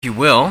If you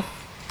will,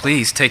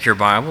 please take your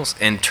Bibles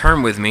and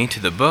turn with me to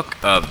the book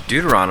of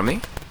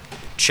Deuteronomy,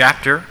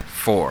 chapter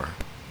 4.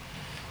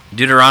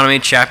 Deuteronomy,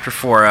 chapter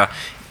 4.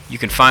 You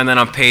can find that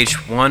on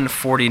page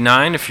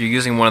 149 if you're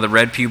using one of the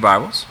Red Pew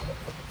Bibles.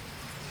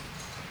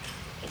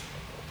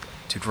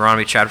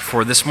 Deuteronomy, chapter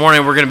 4. This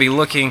morning we're going to be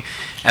looking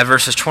at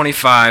verses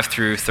 25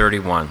 through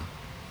 31.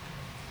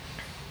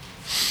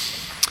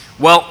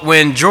 Well,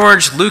 when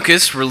George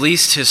Lucas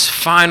released his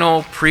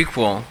final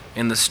prequel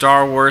in the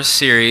Star Wars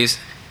series,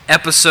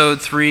 Episode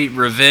 3,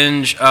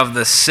 Revenge of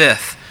the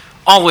Sith,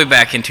 all the way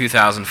back in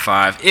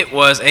 2005, it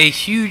was a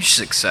huge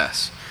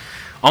success.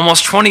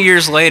 Almost 20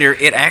 years later,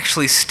 it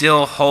actually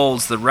still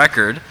holds the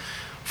record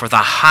for the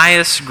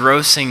highest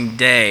grossing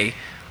day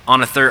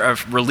on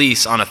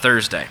release on a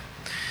Thursday.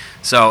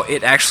 So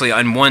it actually,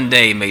 on one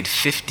day, made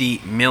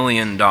 $50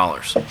 million.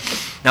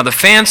 Now, the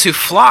fans who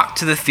flocked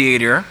to the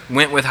theater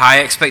went with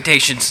high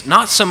expectations,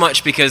 not so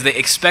much because they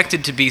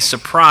expected to be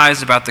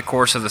surprised about the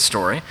course of the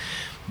story,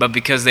 but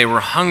because they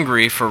were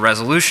hungry for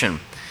resolution.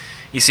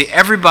 You see,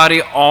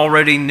 everybody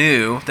already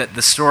knew that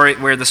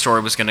where the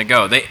story was going to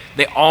go. They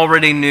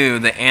already knew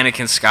that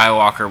Anakin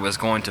Skywalker was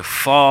going to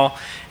fall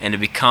and to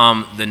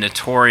become the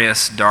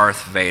notorious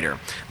Darth Vader.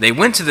 They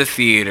went to the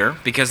theater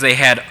because they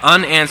had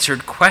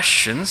unanswered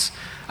questions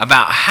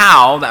about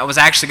how that was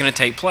actually going to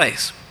take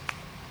place.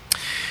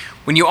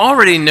 When you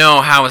already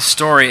know how a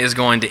story is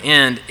going to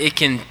end, it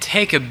can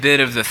take a bit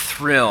of the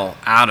thrill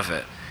out of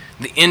it.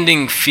 The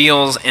ending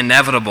feels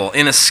inevitable,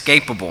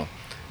 inescapable.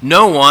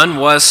 No one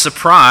was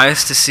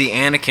surprised to see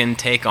Anakin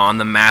take on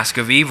the mask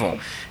of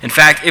evil. In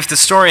fact, if the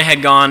story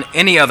had gone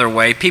any other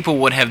way, people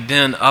would have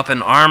been up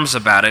in arms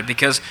about it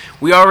because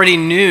we already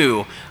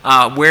knew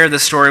where the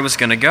story was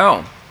going to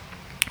go.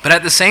 But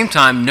at the same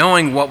time,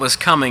 knowing what was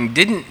coming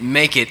didn't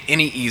make it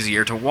any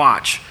easier to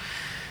watch.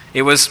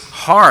 It was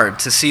hard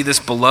to see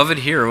this beloved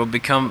hero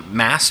become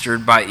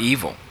mastered by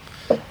evil,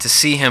 to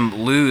see him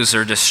lose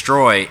or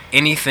destroy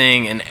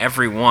anything and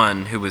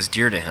everyone who was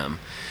dear to him.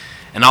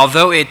 And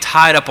although it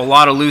tied up a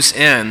lot of loose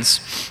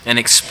ends and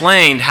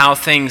explained how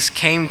things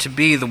came to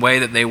be the way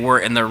that they were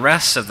in the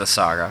rest of the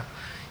saga,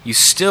 you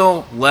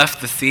still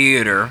left the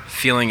theater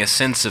feeling a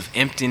sense of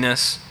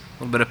emptiness,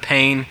 a little bit of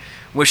pain,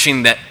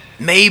 wishing that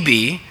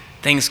maybe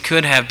things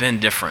could have been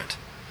different.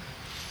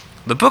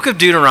 The book of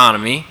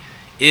Deuteronomy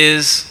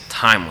is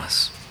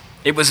timeless.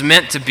 It was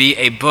meant to be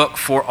a book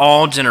for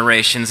all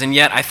generations, and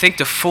yet I think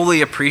to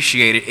fully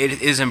appreciate it,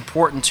 it is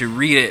important to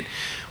read it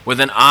with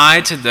an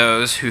eye to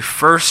those who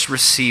first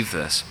received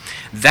this.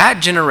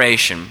 That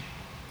generation,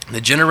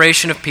 the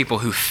generation of people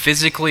who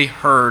physically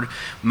heard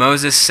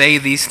Moses say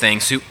these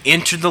things, who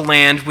entered the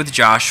land with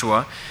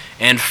Joshua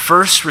and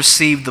first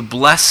received the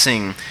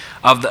blessing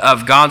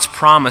of God's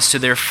promise to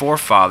their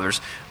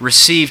forefathers,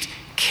 received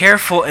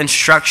careful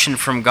instruction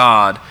from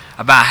God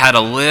about how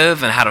to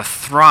live and how to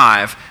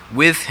thrive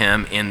with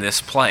him in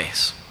this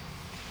place.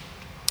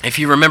 If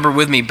you remember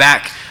with me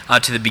back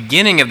to the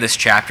beginning of this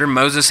chapter,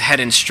 Moses had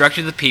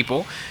instructed the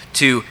people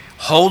to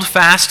hold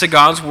fast to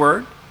God's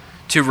word,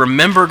 to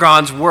remember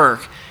God's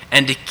work,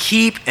 and to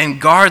keep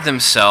and guard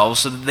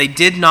themselves so that they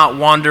did not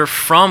wander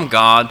from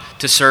God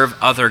to serve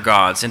other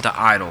gods and to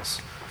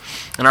idols.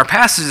 In our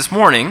passage this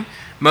morning,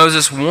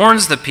 Moses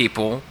warns the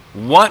people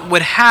what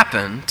would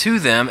happen to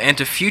them and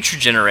to future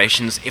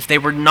generations if they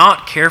were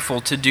not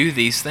careful to do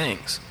these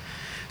things.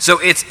 So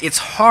it's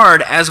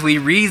hard as we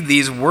read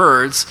these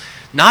words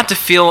not to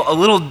feel a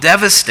little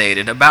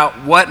devastated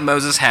about what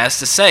Moses has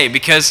to say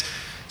because,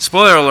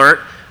 spoiler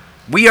alert,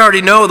 we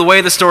already know the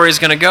way the story is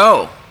going to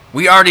go.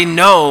 We already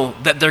know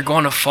that they're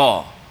going to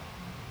fall.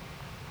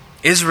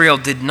 Israel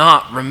did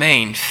not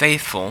remain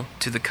faithful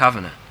to the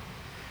covenant.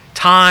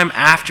 Time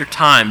after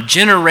time,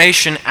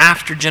 generation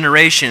after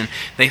generation,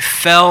 they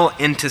fell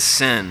into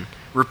sin,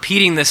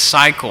 repeating this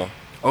cycle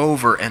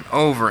over and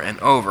over and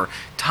over.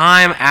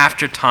 Time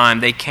after time,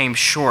 they came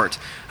short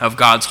of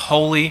God's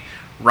holy,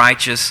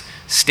 righteous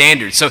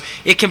standards. So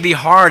it can be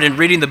hard in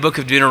reading the book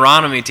of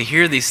Deuteronomy to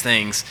hear these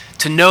things,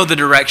 to know the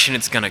direction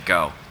it's going to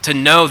go, to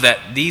know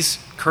that these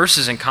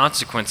curses and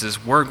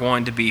consequences were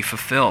going to be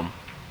fulfilled.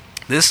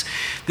 This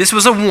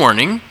was a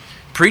warning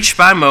preached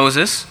by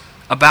Moses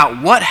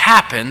about what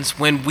happens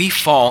when we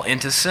fall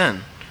into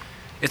sin.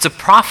 It's a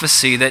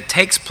prophecy that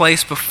takes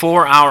place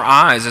before our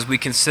eyes as we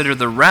consider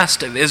the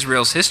rest of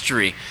Israel's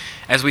history,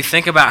 as we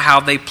think about how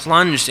they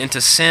plunged into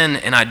sin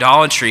and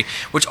idolatry,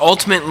 which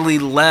ultimately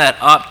led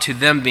up to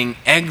them being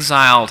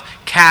exiled,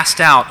 cast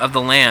out of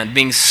the land,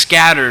 being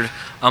scattered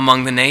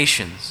among the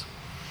nations.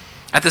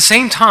 At the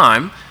same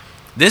time,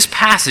 this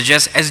passage,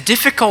 as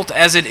difficult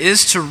as it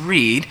is to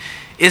read,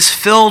 is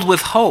filled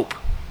with hope.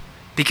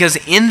 Because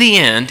in the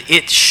end,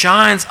 it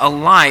shines a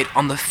light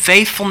on the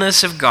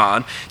faithfulness of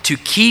God to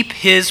keep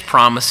his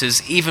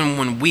promises even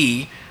when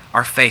we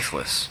are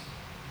faithless.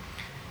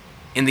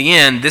 In the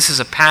end, this is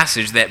a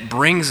passage that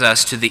brings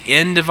us to the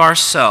end of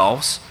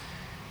ourselves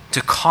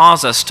to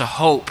cause us to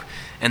hope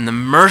in the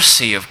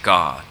mercy of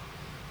God,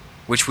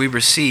 which we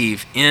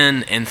receive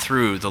in and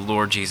through the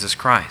Lord Jesus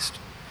Christ.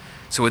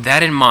 So with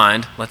that in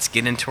mind, let's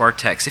get into our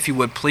text. If you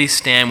would, please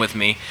stand with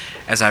me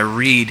as I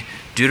read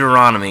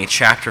Deuteronomy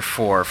chapter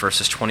 4,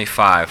 verses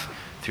 25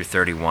 through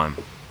 31.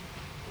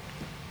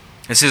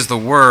 This is the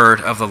word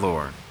of the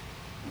Lord.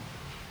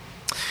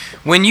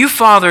 When you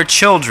father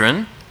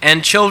children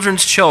and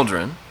children's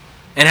children,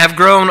 and have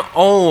grown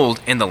old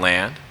in the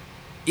land,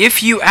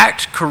 if you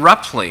act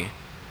corruptly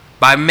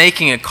by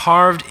making a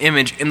carved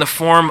image in the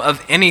form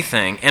of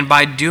anything, and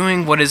by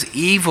doing what is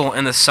evil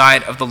in the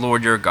sight of the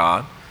Lord your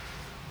God,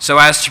 so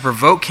as to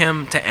provoke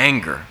him to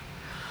anger,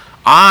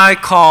 I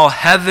call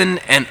heaven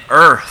and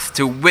earth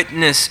to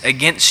witness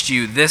against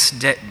you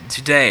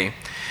today,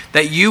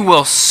 that you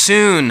will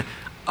soon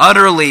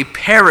utterly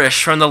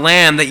perish from the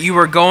land that you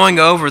are going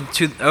over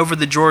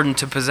the Jordan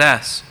to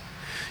possess.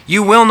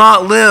 You will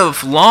not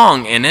live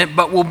long in it,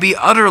 but will be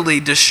utterly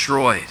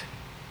destroyed.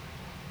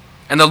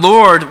 And the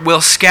Lord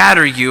will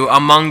scatter you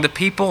among the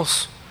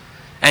peoples,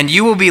 and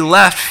you will be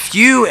left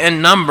few in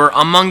number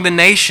among the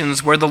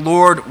nations where the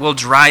Lord will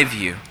drive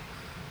you.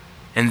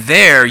 And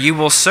there you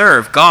will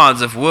serve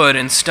gods of wood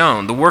and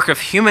stone, the work of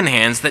human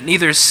hands that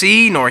neither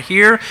see nor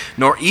hear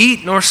nor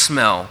eat nor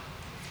smell.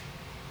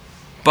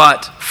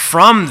 But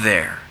from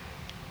there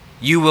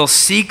you will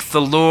seek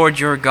the Lord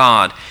your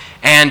God,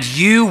 and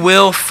you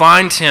will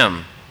find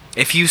him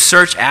if you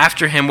search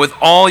after him with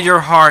all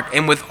your heart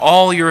and with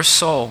all your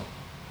soul.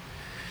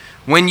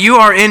 When you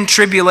are in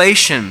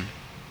tribulation,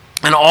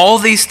 and all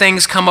these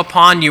things come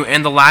upon you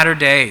in the latter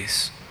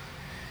days,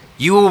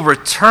 you will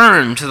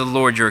return to the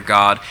Lord your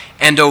God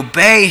and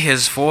obey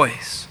his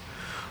voice.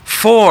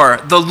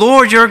 For the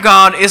Lord your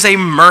God is a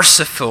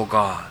merciful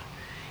God.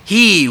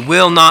 He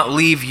will not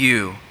leave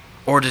you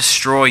or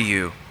destroy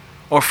you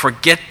or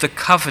forget the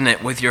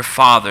covenant with your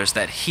fathers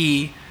that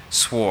he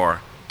swore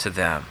to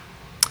them.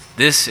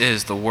 This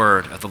is the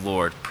word of the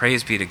Lord.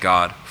 Praise be to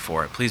God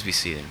for it. Please be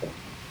seated.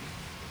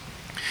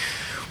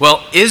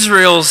 Well,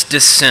 Israel's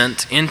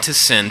descent into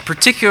sin,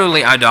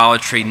 particularly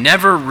idolatry,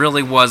 never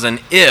really was an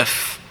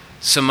if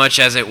so much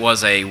as it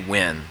was a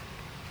when.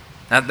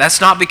 Now,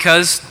 that's not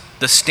because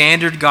the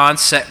standard God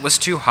set was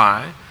too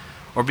high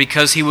or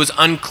because he was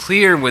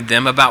unclear with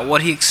them about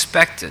what he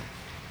expected.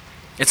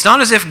 It's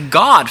not as if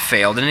God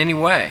failed in any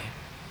way.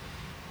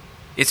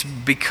 It's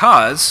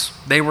because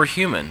they were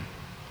human.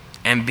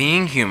 And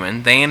being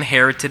human, they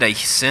inherited a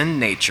sin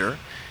nature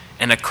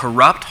and a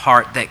corrupt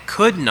heart that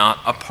could not,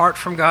 apart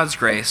from God's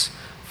grace,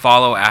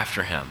 follow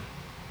after him.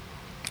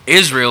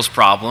 Israel's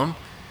problem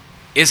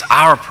is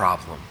our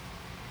problem.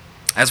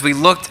 As we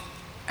looked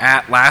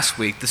at last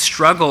week, the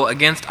struggle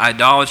against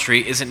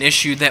idolatry is an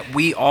issue that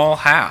we all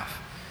have.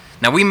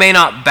 Now, we may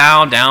not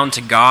bow down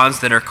to gods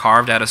that are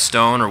carved out of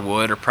stone or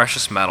wood or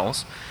precious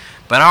metals,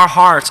 but our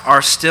hearts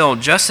are still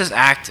just as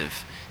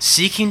active,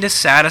 seeking to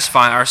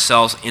satisfy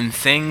ourselves in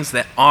things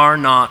that are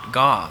not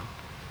God.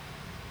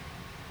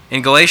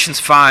 In Galatians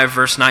 5,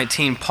 verse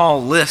 19,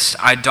 Paul lists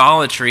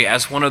idolatry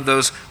as one of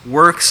those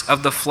works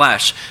of the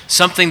flesh,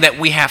 something that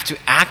we have to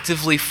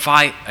actively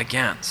fight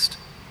against.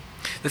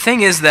 The thing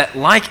is that,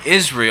 like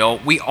Israel,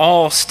 we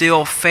all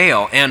still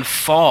fail and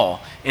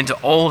fall into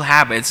old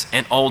habits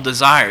and old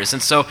desires.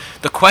 And so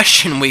the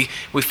question we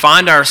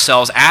find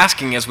ourselves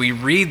asking as we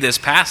read this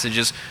passage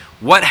is,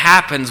 what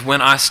happens when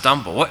I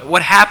stumble?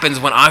 What happens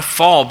when I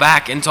fall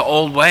back into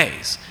old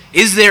ways?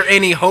 Is there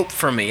any hope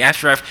for me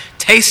after I've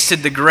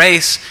tasted the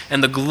grace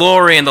and the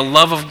glory and the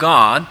love of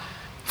God?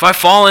 If I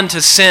fall into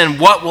sin,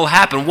 what will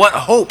happen? What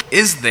hope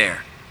is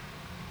there?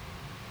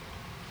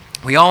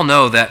 We all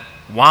know that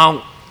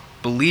while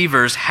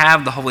believers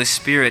have the Holy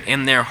Spirit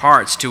in their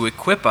hearts to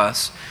equip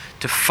us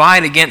to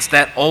fight against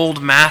that old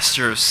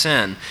master of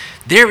sin,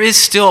 there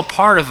is still a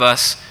part of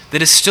us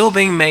that is still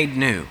being made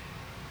new.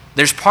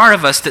 There's part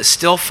of us that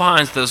still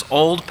finds those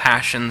old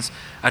passions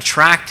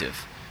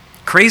attractive.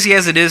 Crazy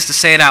as it is to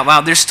say it out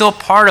loud, there's still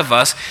part of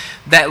us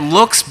that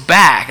looks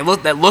back,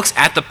 that looks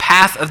at the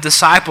path of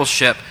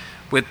discipleship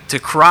to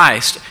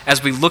Christ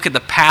as we look at the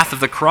path of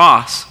the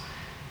cross,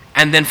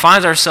 and then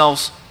finds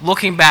ourselves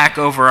looking back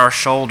over our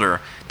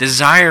shoulder,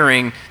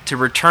 desiring to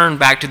return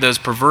back to those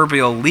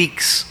proverbial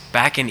leaks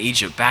back in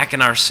Egypt, back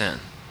in our sin.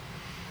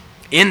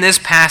 In this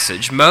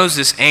passage,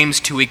 Moses aims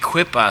to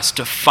equip us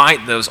to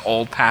fight those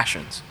old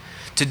passions.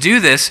 To do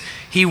this,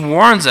 he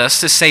warns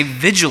us to stay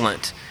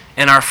vigilant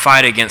in our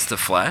fight against the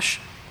flesh,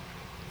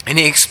 and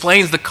he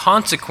explains the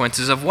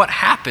consequences of what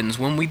happens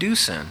when we do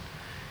sin.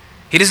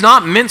 He does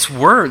not mince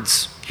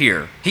words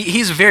here.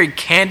 He's very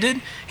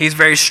candid, he's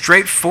very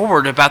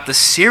straightforward about the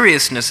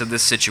seriousness of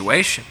this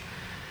situation.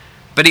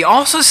 But he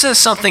also says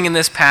something in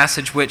this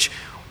passage which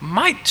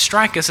might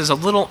strike us as a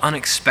little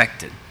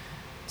unexpected,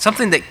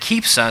 something that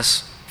keeps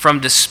us from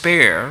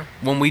despair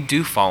when we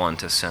do fall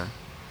into sin.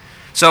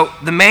 So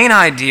the main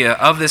idea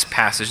of this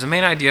passage, the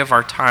main idea of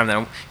our time,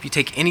 that if you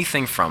take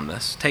anything from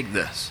this, take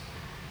this.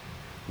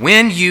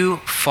 When you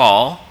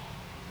fall,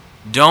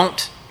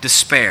 don't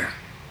despair,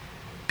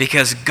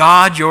 because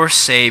God, your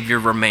Savior,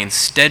 remains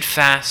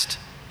steadfast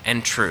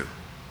and true.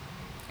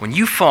 When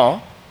you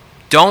fall,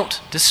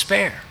 don't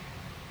despair,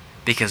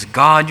 because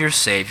God, your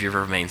Savior,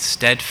 remains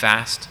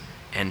steadfast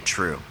and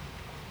true.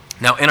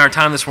 Now, in our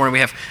time this morning,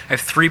 I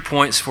have 3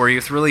 points for you.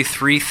 It's really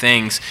 3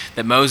 things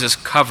that Moses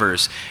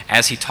covers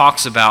as he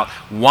talks about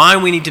why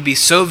we need to be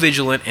so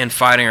vigilant in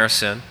fighting our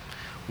sin,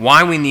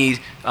 why we need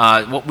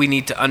what we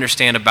need to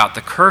understand about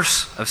the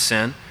curse of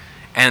sin,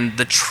 and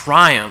the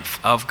triumph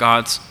of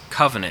God's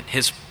covenant,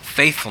 his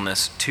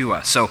faithfulness to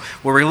us. So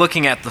we're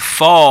looking at the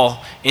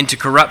fall into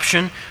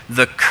corruption,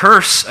 the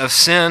curse of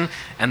sin,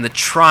 and the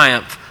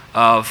triumph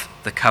of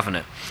the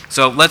covenant.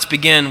 So let's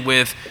begin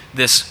with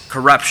this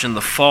corruption,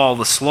 the fall,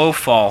 the slow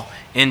fall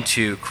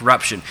into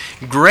corruption.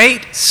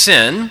 Great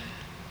sin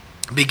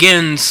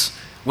begins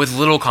with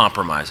little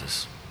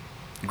compromises.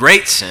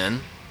 Great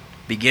sin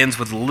begins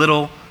with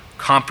little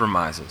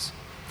compromises.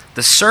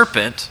 The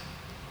serpent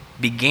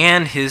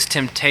began his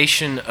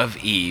temptation of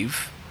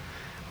Eve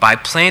by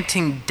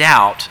planting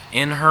doubt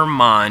in her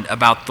mind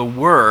about the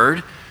word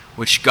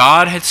which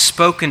God had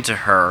spoken to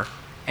her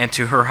and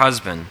to her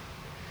husband.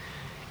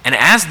 And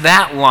as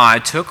that lie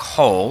took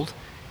hold,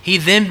 he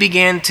then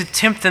began to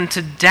tempt them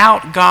to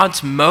doubt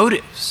God's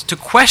motives, to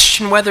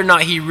question whether or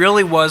not he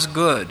really was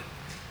good.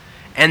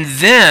 And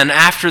then,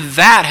 after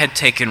that had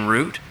taken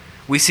root,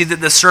 we see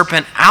that the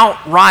serpent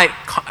outright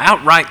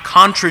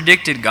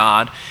contradicted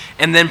God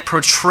and then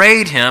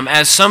portrayed him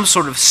as some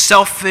sort of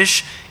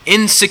selfish,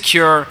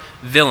 insecure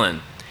villain.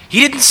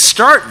 He didn't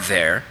start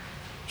there.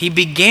 He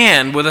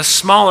began with a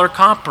smaller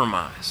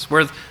compromise,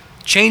 with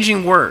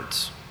changing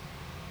words.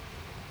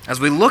 As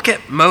we look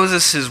at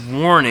Moses'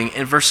 warning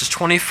in verses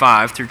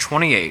 25 through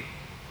 28,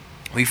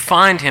 we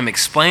find him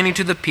explaining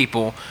to the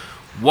people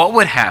what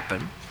would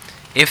happen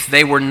if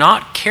they were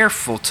not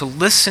careful to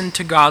listen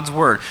to God's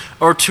word,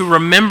 or to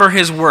remember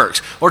his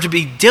works, or to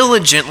be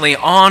diligently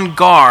on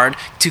guard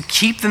to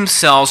keep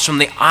themselves from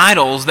the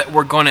idols that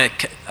were going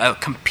to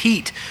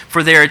compete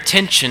for their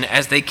attention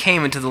as they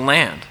came into the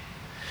land.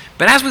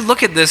 But as we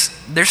look at this,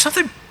 there's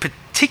something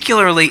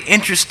particularly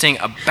interesting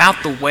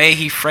about the way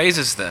he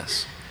phrases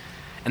this.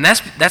 And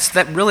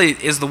that really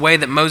is the way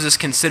that Moses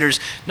considers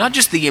not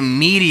just the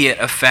immediate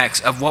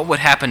effects of what would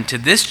happen to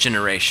this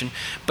generation,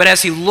 but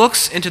as he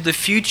looks into the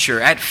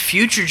future, at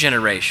future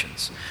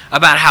generations,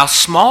 about how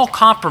small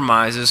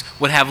compromises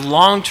would have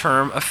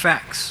long-term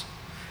effects.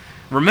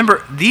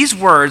 Remember, these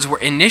words were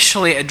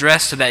initially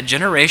addressed to that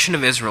generation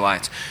of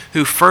Israelites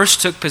who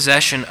first took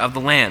possession of the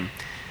land.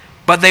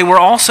 But they were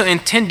also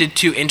intended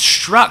to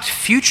instruct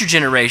future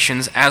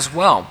generations as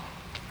well.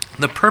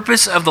 The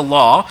purpose of the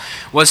law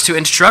was to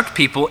instruct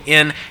people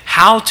in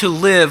how to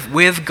live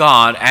with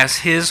God as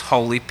his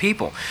holy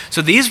people.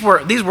 So these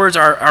words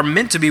are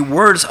meant to be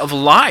words of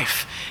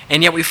life,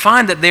 and yet we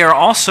find that they are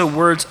also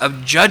words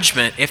of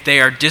judgment if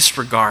they are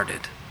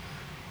disregarded.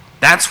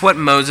 That's what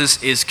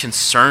Moses is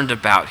concerned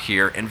about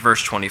here in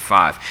verse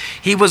 25.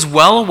 He was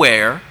well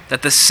aware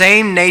that the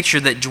same nature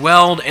that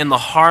dwelled in the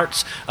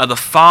hearts of the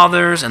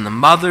fathers and the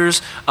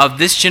mothers of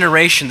this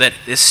generation that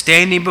is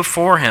standing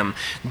before him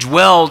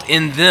dwelled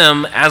in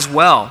them as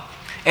well.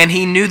 And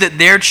he knew that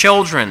their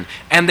children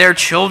and their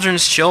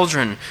children's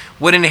children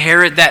would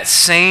inherit that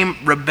same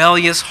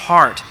rebellious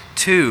heart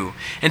too.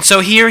 And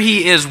so here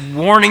he is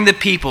warning the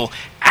people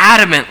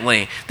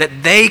adamantly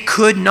that they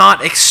could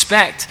not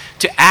expect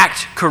to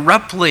act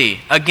corruptly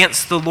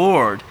against the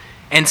Lord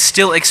and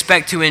still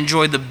expect to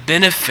enjoy the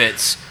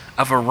benefits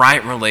of a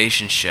right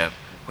relationship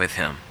with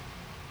him.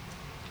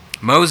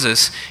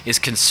 Moses is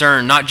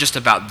concerned not just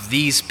about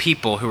these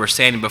people who are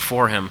standing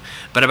before him,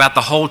 but about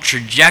the whole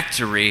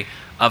trajectory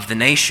of the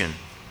nation.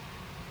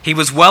 He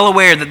was well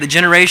aware that the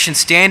generation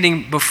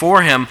standing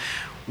before him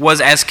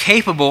was as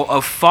capable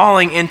of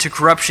falling into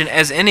corruption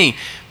as any,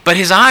 but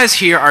his eyes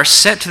here are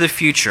set to the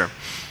future.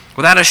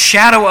 Without a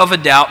shadow of a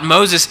doubt,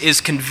 Moses is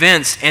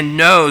convinced and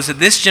knows that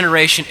this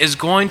generation is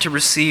going to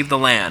receive the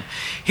land.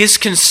 His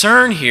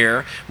concern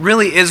here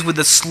really is with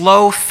the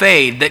slow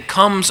fade that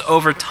comes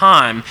over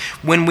time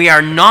when we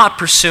are not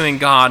pursuing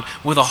God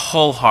with a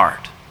whole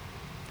heart.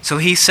 So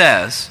he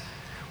says,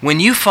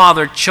 when you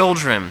father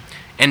children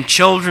and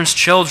children's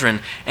children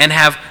and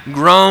have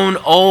grown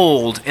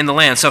old in the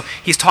land. So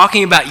he's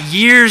talking about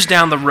years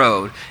down the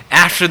road,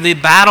 after the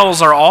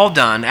battles are all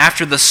done,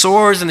 after the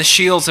swords and the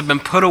shields have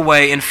been put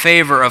away in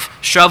favor of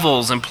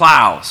shovels and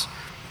plows.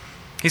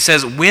 He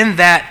says, when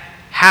that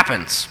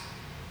happens,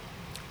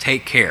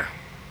 take care.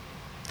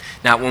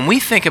 Now, when we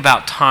think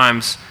about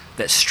times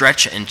that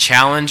stretch and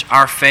challenge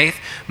our faith,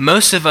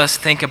 most of us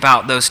think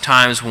about those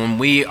times when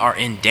we are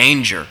in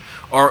danger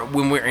or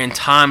when we're in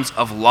times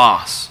of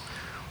loss.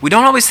 We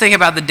don't always think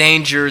about the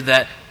danger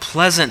that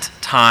pleasant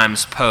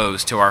times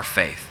pose to our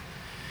faith.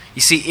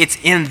 You see, it's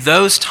in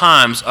those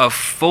times of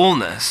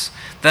fullness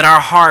that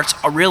our hearts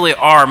really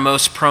are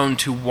most prone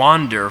to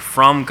wander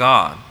from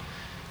God.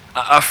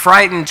 A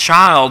frightened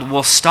child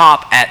will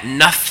stop at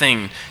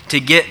nothing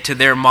to get to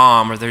their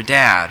mom or their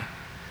dad,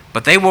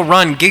 but they will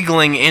run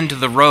giggling into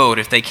the road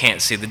if they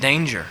can't see the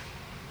danger.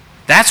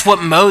 That's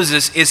what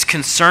Moses is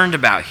concerned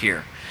about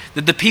here.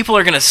 That the people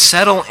are going to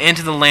settle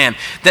into the land,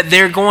 that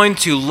they're going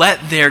to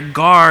let their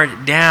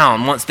guard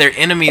down once their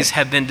enemies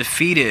have been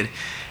defeated,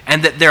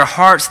 and that their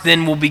hearts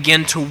then will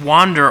begin to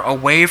wander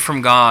away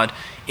from God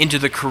into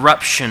the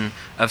corruption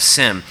of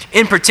sin.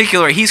 In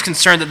particular, he's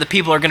concerned that the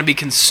people are going to be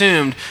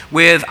consumed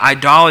with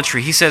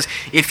idolatry. He says,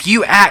 if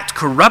you act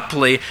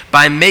corruptly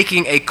by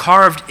making a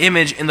carved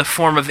image in the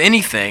form of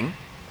anything,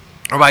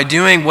 or by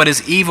doing what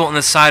is evil in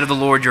the sight of the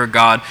Lord your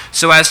God,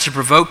 so as to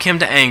provoke him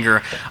to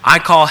anger, I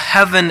call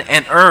heaven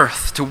and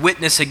earth to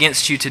witness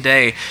against you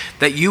today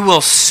that you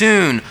will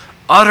soon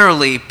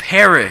utterly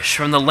perish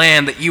from the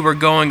land that you were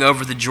going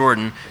over the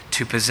Jordan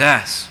to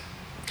possess.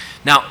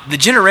 Now, the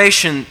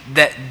generation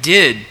that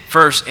did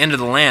first enter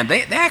the land,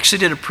 they actually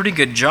did a pretty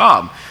good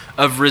job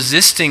of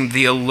resisting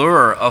the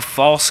allure of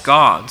false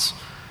gods.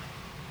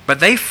 But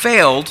they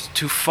failed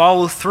to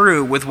follow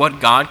through with what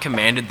God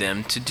commanded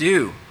them to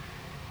do.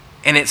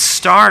 And it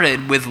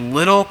started with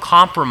little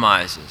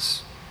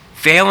compromises,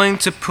 failing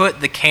to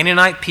put the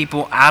Canaanite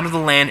people out of the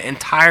land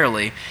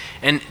entirely,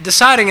 and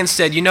deciding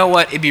instead, you know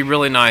what, it'd be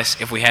really nice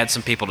if we had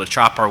some people to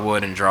chop our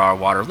wood and draw our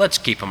water. Let's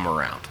keep them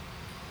around.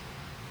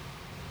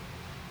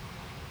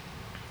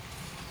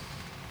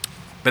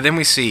 But then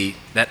we see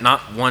that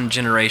not one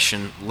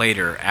generation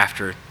later,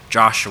 after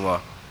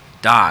Joshua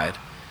died,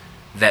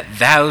 that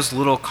those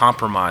little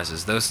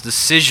compromises, those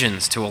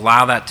decisions to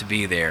allow that to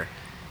be there,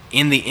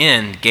 in the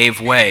end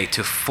gave way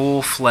to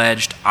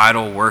full-fledged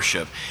idol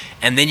worship.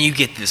 And then you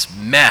get this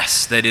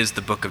mess that is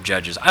the book of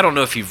Judges. I don't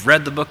know if you've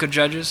read the book of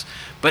Judges,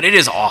 but it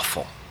is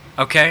awful,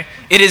 okay?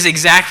 It is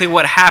exactly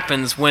what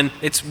happens when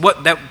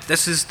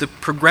this is the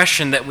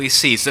progression that we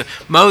see. So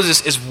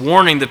Moses is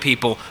warning the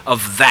people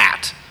of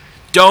that.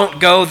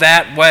 Don't go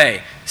that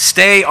way.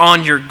 Stay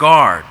on your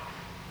guard.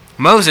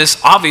 Moses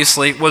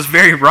obviously was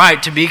very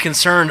right to be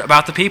concerned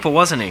about the people,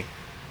 wasn't he?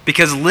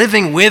 Because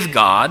living with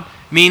God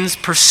means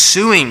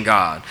pursuing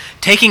God,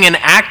 taking an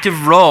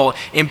active role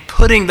in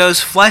putting those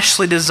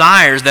fleshly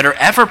desires that are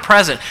ever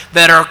present,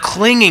 that are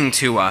clinging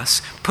to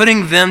us,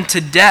 putting them to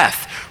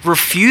death,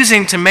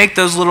 refusing to make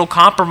those little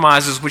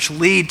compromises which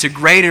lead to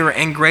greater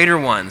and greater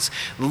ones,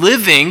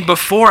 living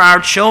before our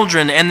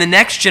children and the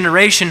next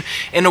generation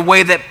in a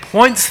way that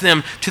points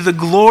them to the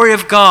glory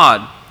of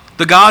God,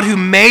 the God who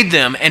made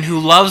them and who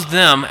loves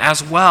them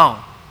as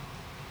well.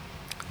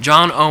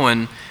 John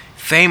Owen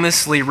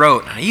famously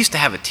wrote, I used to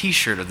have a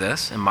t-shirt of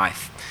this in I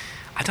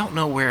don't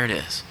know where it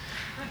is.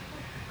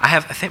 I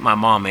think my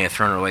mom may have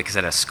thrown it away because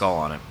it had a skull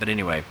on it. But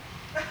anyway,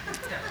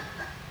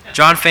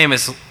 John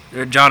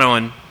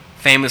Owen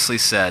famously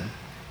said,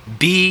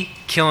 be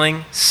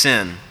killing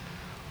sin,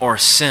 or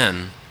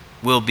sin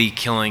will be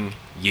killing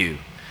you.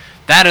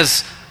 That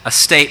is a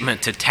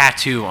statement to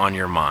tattoo on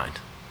your mind,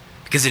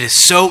 because it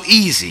is so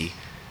easy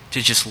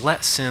to just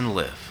let sin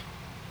live,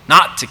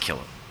 not to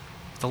kill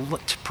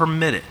it, to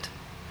permit it.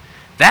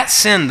 That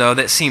sin, though,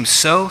 that seems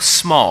so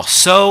small,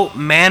 so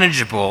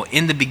manageable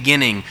in the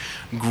beginning,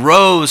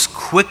 grows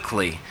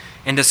quickly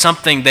into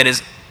something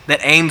that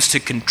aims to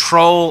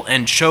control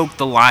and choke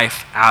the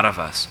life out of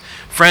us.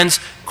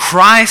 Friends,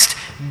 Christ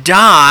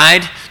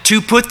died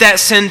to put that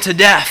sin to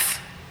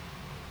death.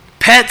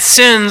 Pet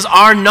sins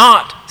are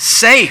not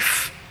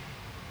safe.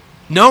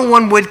 No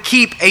one would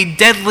keep a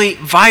deadly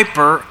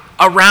viper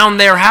around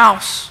their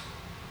house.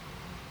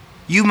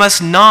 You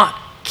must not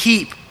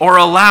keep or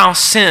allow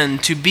sin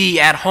to be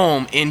at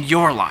home in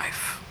your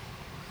life.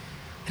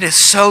 It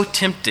is so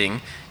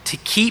tempting to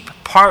keep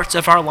parts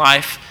of our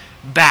life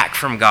back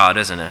from God,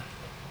 isn't it?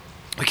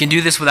 We can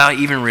do this without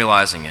even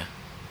realizing it.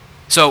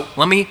 So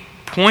let me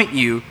point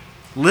you,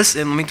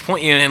 and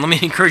let me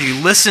encourage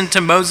you, listen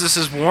to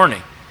Moses'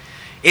 warning.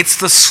 It's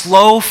the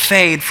slow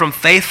fade from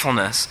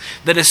faithfulness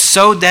that is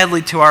so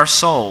deadly to our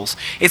souls.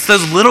 It's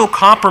those little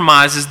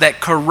compromises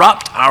that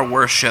corrupt our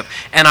worship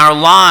and our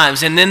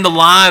lives, and then the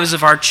lives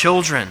of our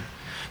children.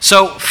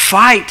 So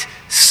fight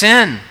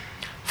sin.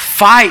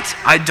 Fight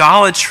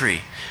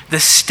idolatry.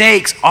 The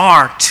stakes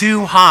are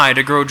too high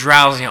to grow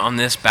drowsy on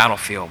this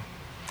battlefield.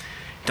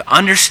 To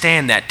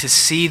understand that, to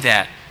see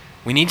that,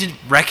 we need to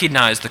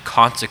recognize the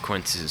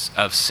consequences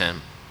of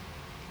sin.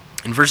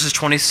 In verses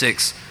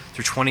 26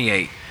 through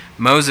 28,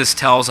 Moses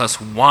tells us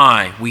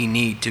why we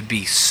need to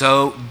be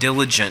so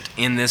diligent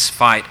in this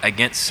fight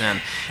against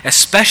sin,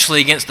 especially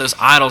against those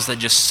idols that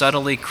just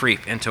subtly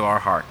creep into our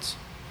hearts.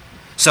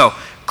 So,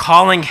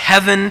 calling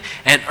heaven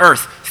and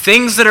earth,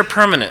 things that are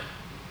permanent,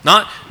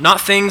 not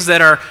things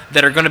that are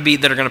going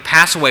to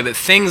pass away, but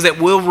things that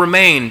will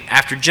remain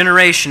after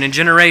generation and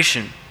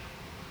generation.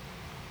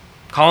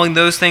 Calling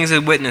those things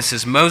as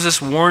witnesses,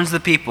 Moses warns the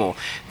people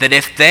that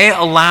if they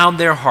allowed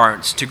their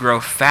hearts to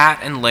grow fat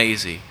and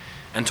lazy,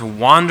 and to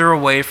wander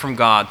away from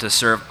God to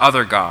serve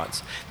other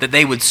gods, that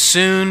they would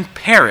soon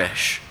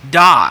perish,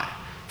 die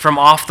from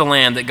off the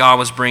land that God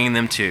was bringing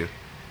them to.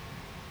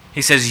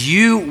 He says,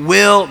 you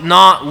will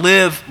not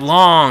live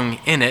long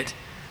in it,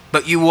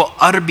 but you will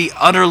be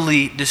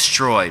utterly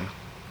destroyed.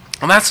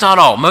 And that's not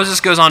all. Moses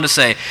goes on to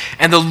say,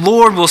 and the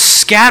Lord will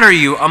scatter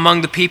you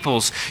among the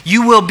peoples.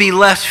 You will be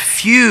left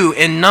few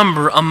in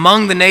number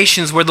among the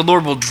nations where the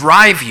Lord will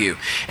drive you.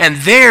 And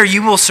there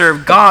you will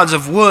serve gods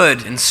of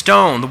wood and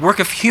stone, the work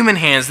of human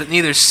hands that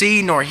neither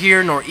see nor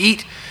hear nor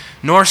eat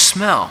nor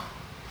smell.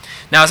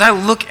 Now, as I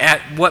look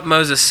at what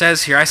Moses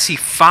says here, I see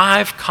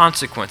 5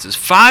 consequences.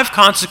 5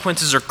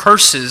 consequences or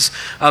curses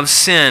of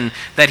sin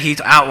that he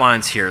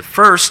outlines here.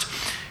 First,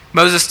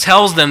 Moses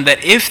tells them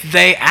that if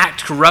they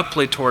act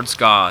corruptly towards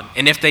God,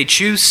 and if they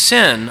choose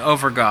sin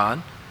over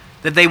God,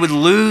 that they would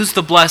lose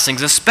the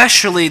blessings,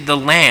 especially the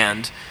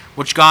land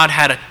which God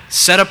had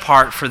set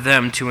apart for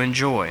them to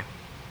enjoy.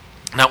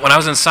 Now, when I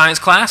was in science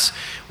class,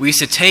 we used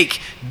to take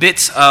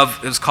bits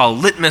of, it was called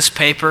litmus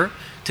paper,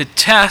 to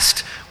test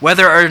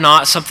whether or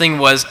not something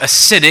was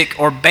acidic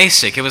or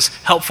basic. It was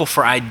helpful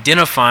for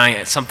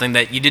identifying something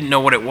that you didn't know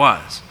what it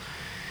was.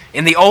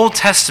 In the Old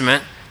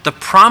Testament, the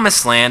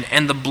Promised Land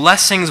and the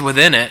blessings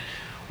within it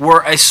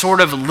were a sort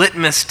of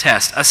litmus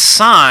test, a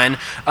sign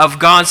of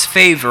God's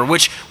favor,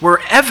 which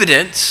were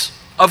evidence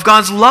of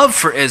God's love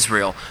for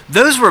Israel.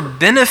 Those were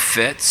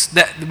benefits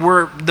that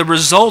were the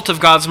result of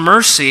God's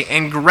mercy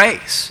and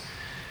grace.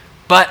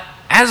 But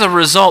as a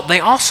result, they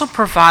also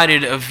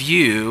provided a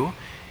view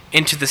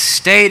into the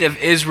state of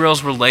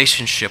Israel's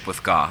relationship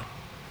with God.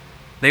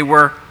 They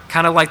were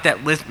kind of like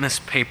that litmus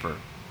paper.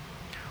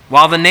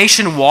 While the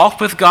nation walked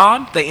with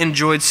God, they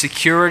enjoyed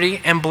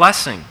security and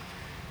blessing.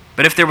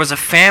 But if there was a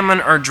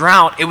famine or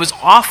drought, it was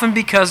often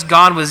because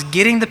God was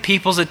getting the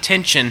people's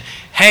attention.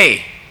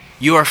 Hey,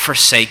 you are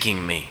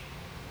forsaking me.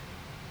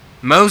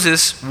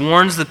 Moses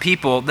warns the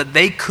people that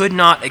they could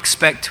not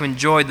expect to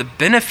enjoy the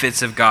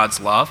benefits of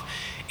God's love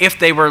if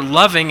they were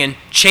loving and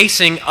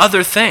chasing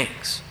other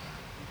things.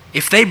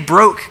 If they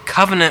broke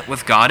covenant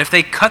with God, if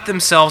they cut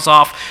themselves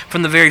off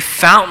from the very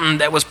fountain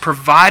that was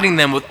providing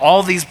them with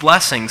all these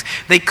blessings,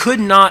 they could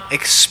not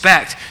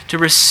expect to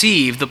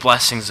receive the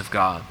blessings of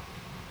God.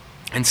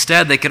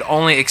 Instead, they could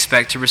only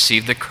expect to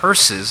receive the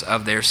curses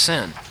of their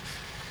sin.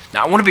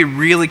 Now, I want to be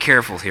really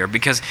careful here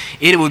because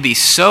it would be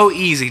so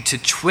easy to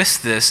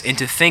twist this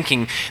into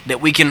thinking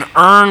that we can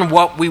earn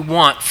what we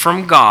want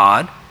from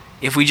God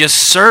if we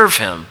just serve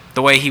Him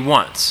the way He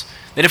wants.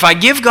 That if I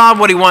give God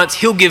what He wants,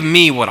 He'll give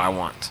me what I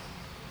want.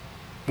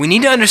 We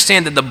need to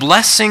understand that the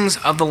blessings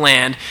of the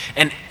land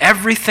and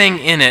everything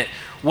in it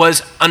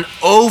was an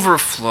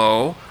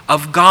overflow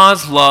of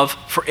God's love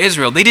for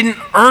Israel. They didn't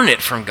earn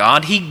it from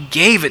God. He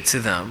gave it to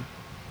them.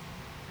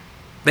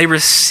 They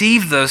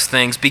received those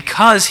things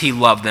because He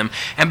loved them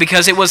and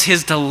because it was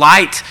His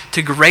delight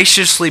to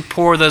graciously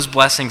pour those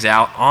blessings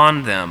out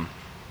on them.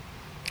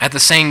 At the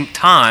same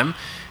time,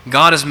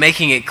 God is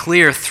making it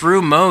clear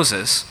through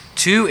Moses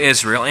to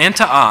Israel and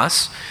to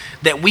us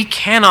that we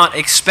cannot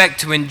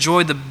expect to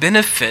enjoy the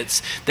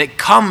benefits that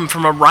come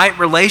from a right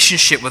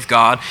relationship with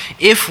God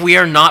if we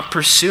are not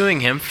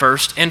pursuing Him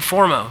first and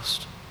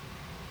foremost.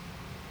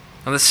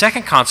 Now, the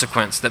second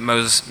consequence that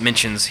Moses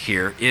mentions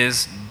here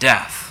is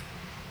death.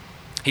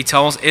 He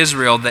tells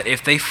Israel that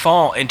if they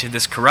fall into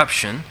this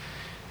corruption,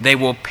 they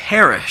will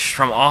perish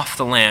from off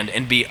the land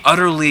and be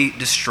utterly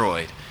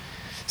destroyed.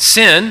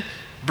 Sin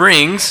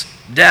brings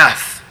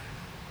death.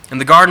 In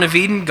the Garden of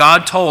Eden,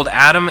 God told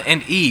Adam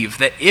and Eve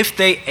that if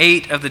they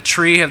ate of the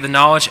tree of the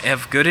knowledge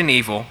of good and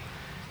evil,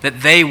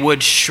 that they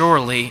would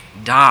surely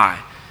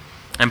die.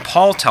 And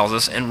Paul tells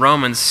us in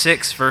Romans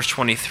 6, verse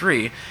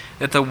 23,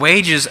 that the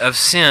wages of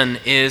sin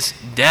is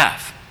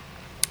death.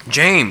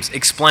 James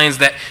explains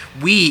that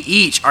we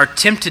each are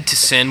tempted to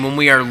sin when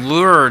we are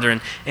lured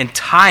and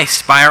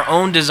enticed by our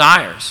own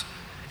desires.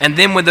 And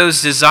then when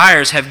those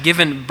desires have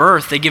given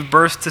birth, they give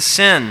birth to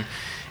sin.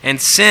 And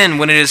sin,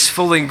 when it is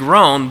fully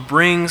grown,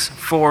 brings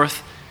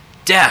forth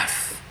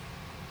death.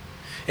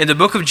 In the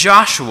book of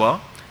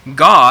Joshua,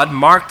 God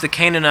marked the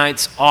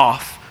Canaanites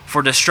off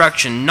for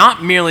destruction,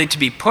 not merely to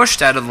be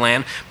pushed out of the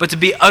land, but to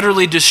be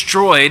utterly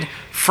destroyed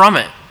from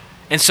it.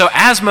 And so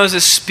as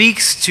Moses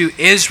speaks to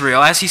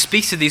Israel, as he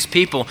speaks to these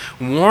people,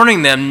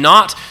 warning them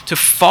not to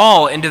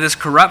fall into this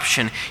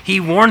corruption, he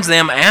warns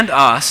them and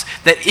us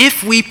that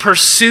if we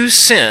pursue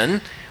sin,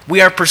 we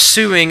are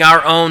pursuing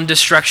our own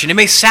destruction. It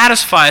may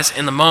satisfy us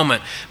in the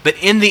moment, but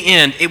in the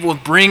end, it will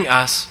bring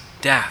us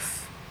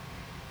death.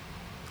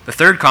 The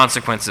third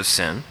consequence of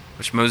sin,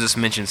 which Moses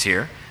mentions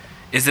here,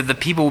 is that the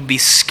people will be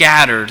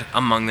scattered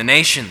among the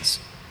nations.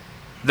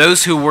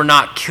 Those who were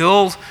not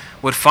killed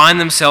would find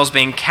themselves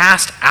being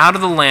cast out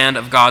of the land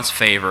of God's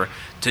favor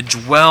to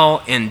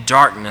dwell in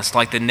darkness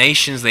like the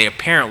nations they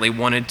apparently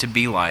wanted to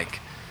be like.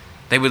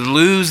 They would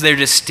lose their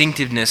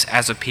distinctiveness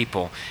as a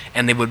people,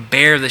 and they would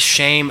bear the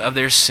shame of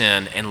their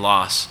sin and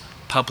loss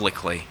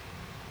publicly.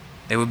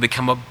 They would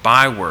become a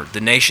byword.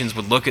 The nations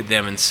would look at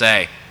them and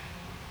say,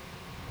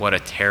 "What a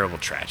terrible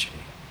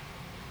tragedy."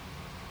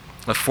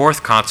 The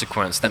fourth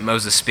consequence that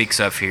Moses speaks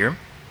of here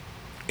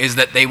is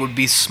that they would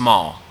be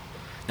small.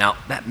 Now,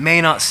 that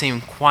may not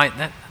seem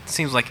that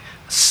seems like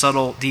a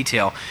subtle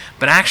detail,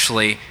 but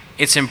actually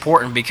it's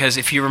important because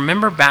if you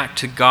remember back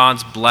to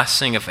God's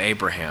blessing of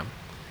Abraham,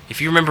 if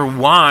you remember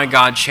why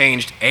God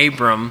changed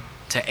Abram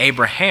to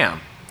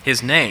Abraham,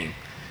 his name,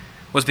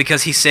 was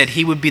because He said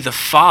he would be the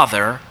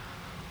father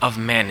of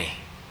many.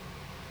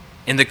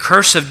 In the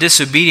curse of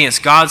disobedience,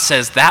 God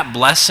says that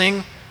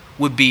blessing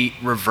would be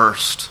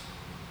reversed.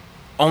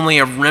 Only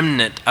a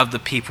remnant of the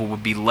people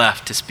would be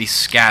left to be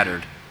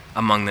scattered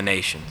among the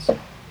nations.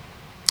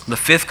 The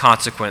fifth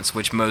consequence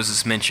which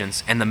Moses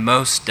mentions, and the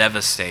most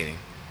devastating,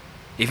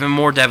 even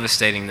more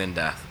devastating than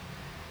death,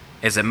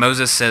 is that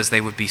Moses says they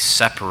would be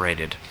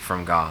separated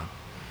from God.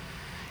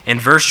 In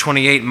verse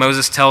 28,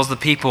 Moses tells the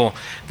people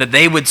that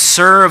they would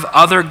serve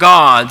other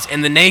gods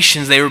in the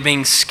nations they were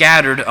being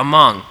scattered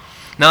among.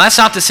 Now, that's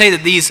not to say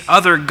that these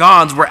other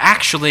gods were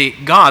actually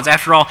gods.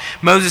 After all,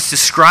 Moses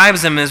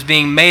describes them as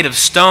being made of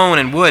stone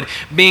and wood,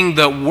 being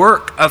the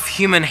work of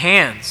human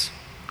hands.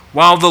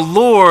 While the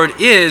Lord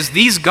is,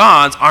 these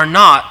gods are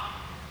not.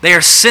 They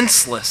are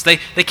senseless. They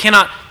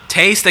cannot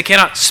taste, they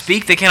cannot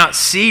speak, they cannot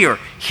see or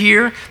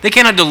hear. They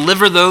cannot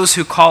deliver those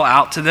who call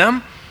out to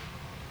them.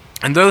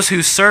 And those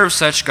who serve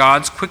such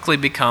gods quickly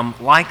become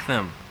like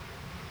them.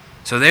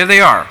 So there they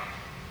are.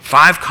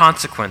 5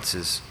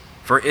 consequences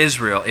for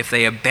Israel if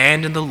they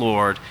abandoned the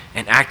Lord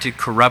and acted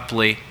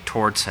corruptly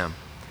towards him.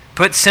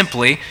 Put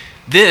simply,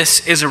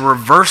 this is a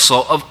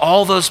reversal of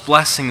all those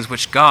blessings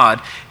which God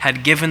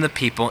had given the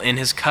people in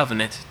his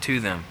covenant to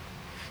them.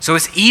 So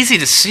it's easy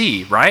to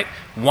see, right,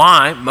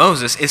 why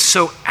Moses is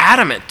so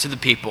adamant to the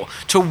people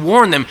to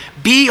warn them,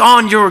 be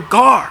on your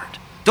guard.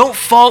 Don't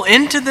fall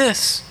into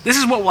this. This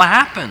is what will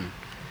happen.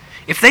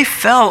 If they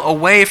fell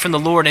away from the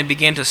Lord and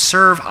began to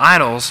serve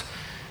idols,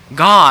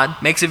 God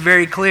makes it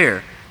very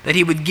clear that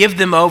he would give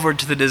them over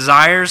to the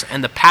desires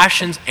and the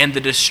passions and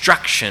the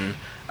destruction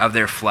of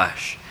their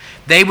flesh.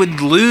 They would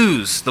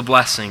lose the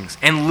blessings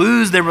and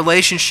lose their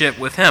relationship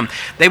with him.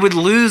 They would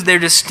lose their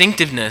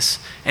distinctiveness,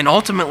 and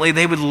ultimately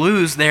they would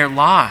lose their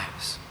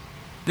lives.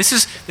 This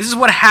is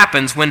what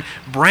happens when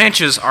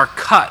branches are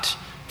cut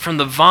from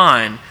the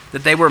vine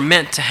that they were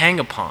meant to hang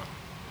upon.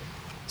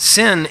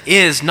 Sin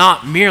is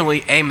not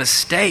merely a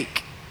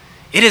mistake.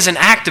 It is an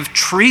act of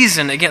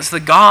treason against the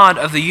God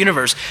of the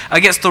universe,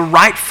 against the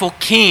rightful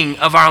king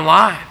of our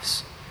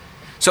lives.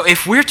 So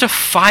if we're to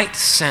fight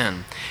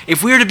sin,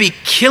 if we're to be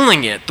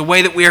killing it the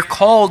way that we are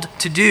called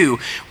to do,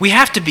 we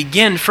have to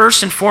begin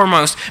first and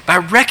foremost by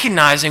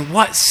recognizing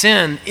what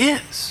sin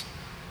is.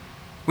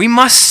 We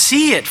must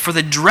see it for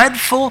the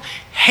dreadful,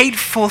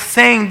 hateful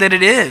thing that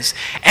it is,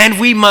 and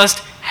we must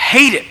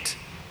hate it.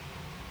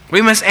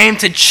 We must aim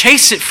to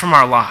chase it from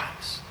our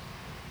lives.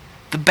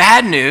 The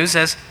bad news,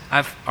 as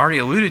I've already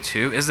alluded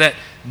to, is that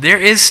there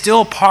is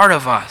still a part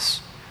of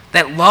us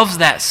that loves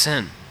that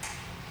sin,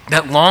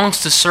 that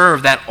longs to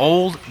serve that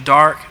old,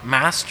 dark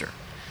master.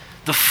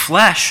 The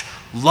flesh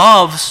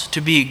loves to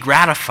be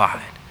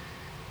gratified,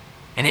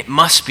 and it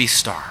must be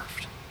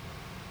starved.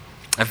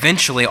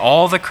 Eventually,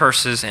 all the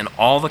curses and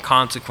all the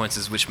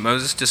consequences which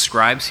Moses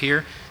describes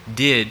here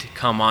did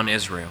come on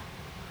Israel.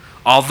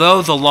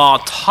 Although the law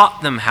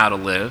taught them how to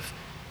live,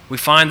 we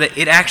find that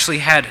it actually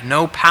had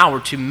no power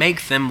to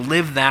make them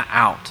live that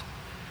out.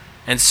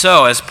 And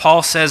so, as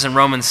Paul says in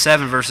Romans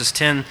 7, verses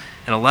 10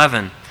 and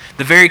 11,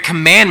 the very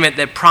commandment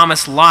that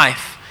promised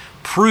life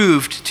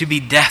proved to be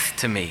death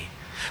to me.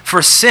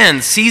 For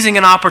sin, seizing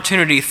an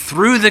opportunity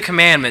through the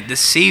commandment,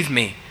 deceived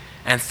me,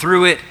 and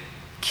through it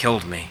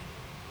killed me.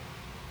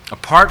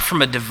 Apart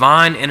from a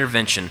divine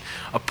intervention,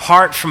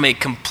 apart from a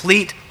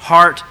complete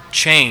heart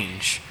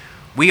change,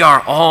 we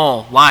are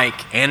all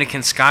like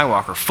Anakin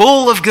Skywalker,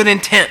 full of good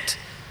intent,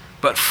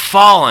 but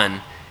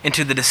fallen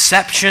into the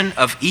deception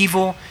of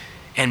evil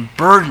and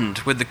burdened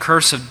with the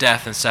curse of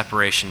death and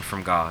separation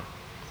from God.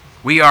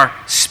 We are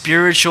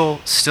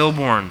spiritual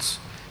stillborns,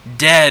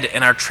 dead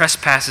in our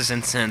trespasses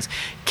and sins,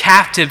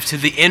 captive to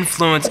the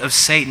influence of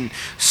Satan,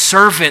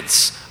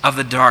 servants of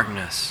the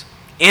darkness,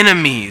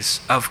 enemies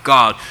of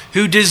God,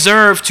 who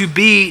deserve to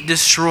be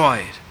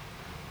destroyed.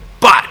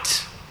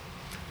 But,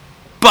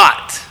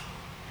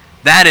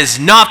 that is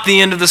not the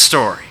end of the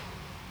story.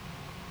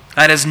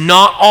 That is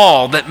not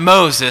all that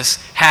Moses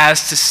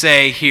has to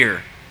say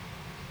here.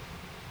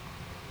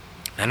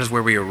 That is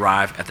where we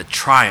arrive at the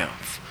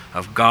triumph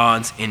of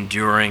God's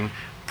enduring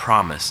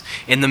promise.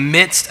 In the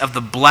midst of the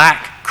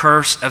black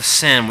curse of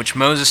sin, which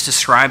Moses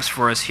describes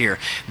for us here,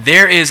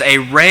 there is a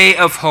ray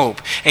of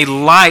hope, a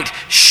light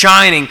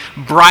shining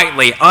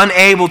brightly,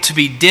 unable to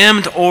be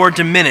dimmed or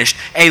diminished,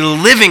 a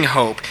living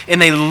hope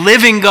in a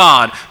living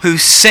God who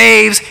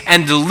saves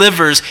and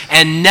delivers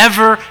and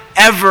never,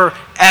 ever,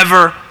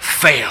 ever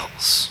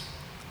fails.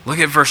 Look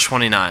at verse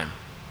 29.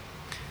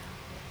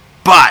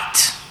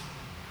 But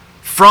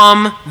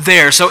from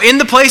there, so in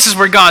the places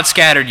where God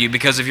scattered you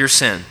because of your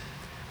sin,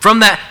 from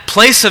that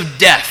place of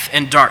death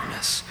and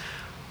darkness,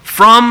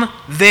 from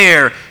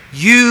there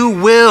you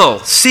will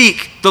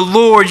seek the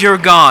Lord your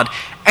God,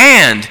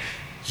 and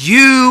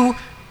you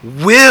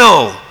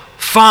will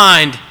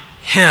find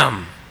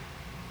him.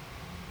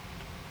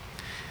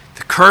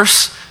 The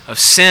curse of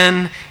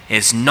sin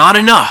is not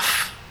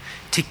enough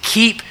to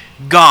keep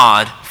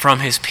God from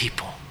his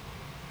people.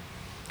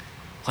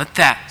 Let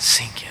that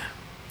sink in.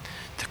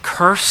 The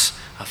curse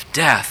of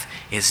death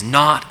is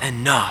not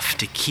enough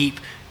to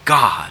keep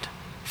God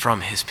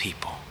from his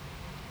people.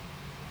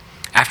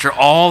 After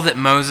all that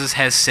Moses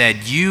has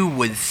said, you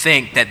would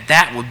think that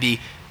that would be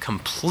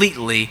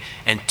completely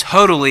and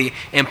totally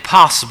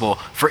impossible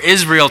for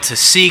Israel to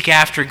seek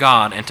after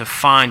God and to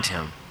find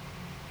him.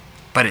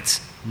 but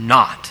it's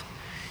not.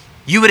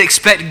 You would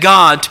expect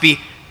God to be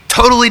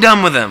totally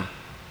done with them,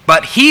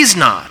 but he's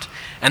not.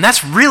 And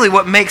that's really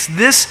what makes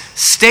this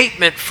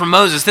statement from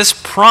Moses, this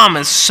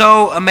promise,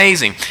 so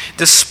amazing.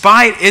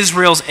 Despite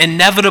Israel's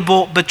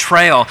inevitable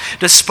betrayal,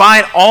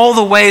 despite all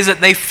the ways that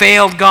they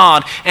failed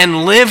God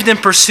and lived in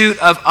pursuit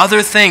of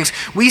other things,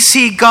 we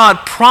see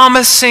God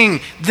promising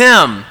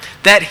them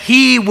that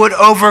he would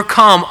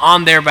overcome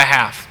on their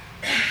behalf.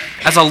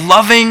 As a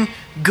loving,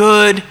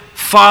 good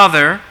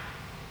Father,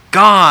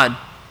 God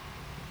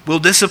will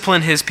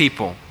discipline his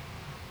people,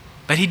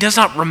 but he does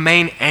not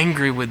remain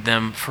angry with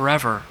them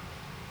forever.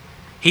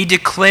 He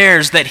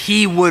declares that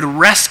he would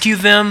rescue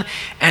them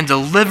and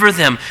deliver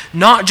them,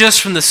 not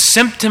just from the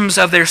symptoms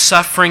of their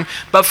suffering,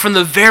 but from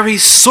the very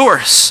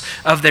source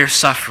of their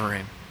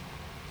suffering.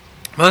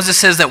 Moses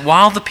says that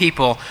while the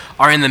people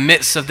are in the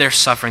midst of their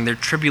suffering, their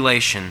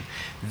tribulation,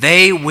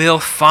 they will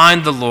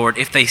find the Lord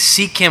if they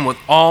seek him with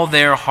all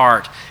their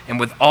heart and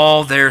with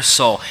all their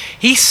soul.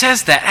 He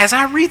says that, as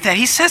I read that,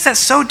 he says that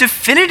so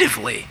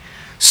definitively,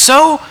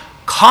 so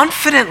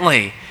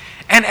confidently.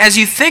 And as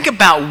you think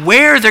about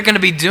where they're going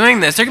to be doing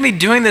this, they're going to be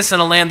doing this in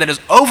a land that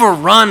is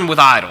overrun with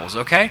idols,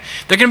 okay?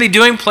 They're going to be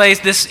doing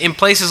this in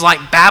places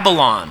like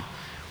Babylon,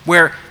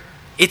 where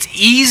it's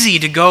easy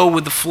to go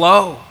with the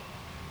flow,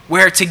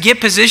 where to get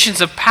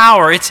positions of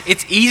power, it's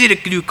easy to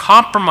do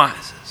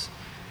compromises.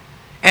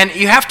 And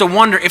you have to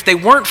wonder, if they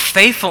weren't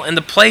faithful in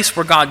the place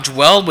where God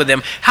dwelled with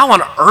them, how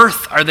on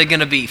earth are they going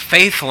to be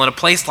faithful in a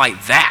place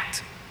like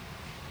that?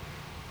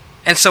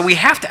 And so we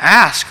have to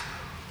ask,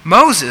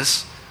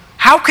 Moses,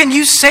 how can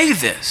you say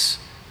this?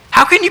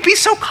 How can you be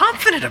so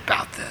confident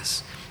about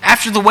this?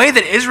 After the way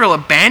that Israel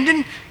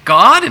abandoned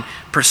God and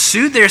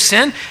pursued their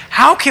sin,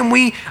 how can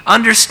we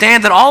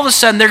understand that all of a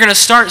sudden they're going to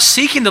start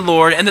seeking the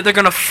Lord and that they're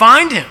going to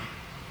find him?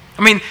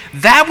 I mean,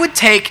 that would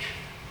take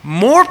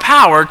more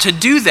power to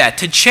do that,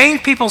 to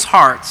change people's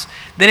hearts,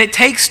 than it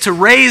takes to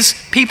raise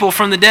people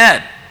from the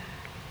dead.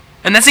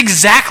 And that's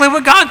exactly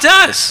what God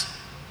does.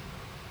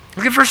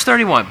 Look at verse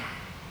 31.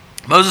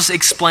 Moses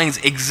explains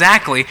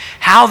exactly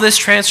how this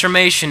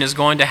transformation is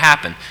going to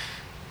happen.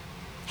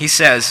 He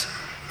says,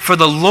 "For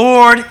the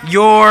Lord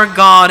your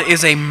God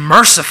is a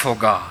merciful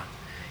God.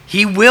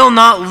 He will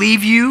not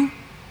leave you.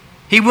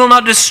 He will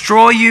not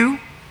destroy you.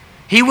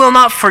 He will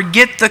not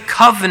forget the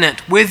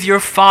covenant with your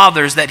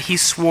fathers that he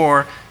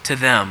swore to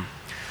them."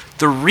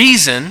 The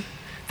reason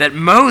that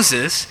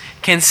Moses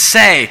can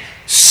say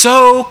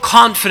so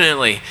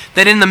confidently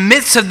that in the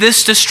midst of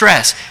this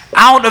distress,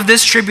 out of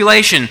this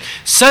tribulation,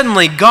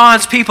 suddenly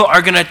God's people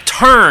are going to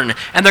turn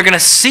and they're going to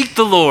seek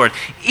the Lord,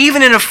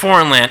 even in a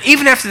foreign land,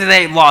 even after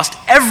they lost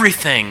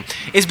everything,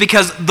 is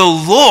because the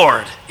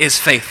Lord is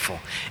faithful.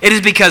 It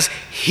is because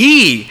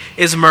he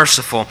is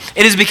merciful.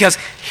 It is because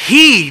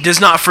he does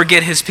not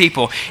forget his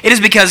people. It is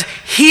because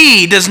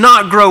he does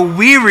not grow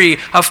weary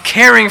of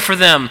caring for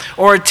them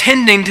or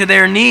attending to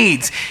their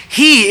needs.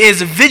 He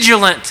is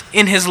vigilant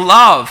in his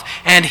love,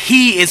 and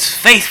he is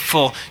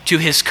faithful to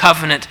his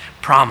covenant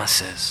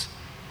promises.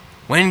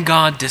 When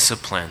God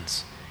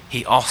disciplines,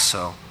 he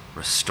also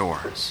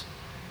restores.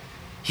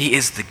 He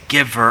is the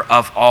giver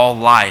of all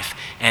life,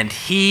 and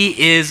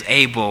he is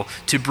able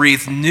to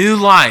breathe new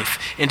life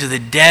into the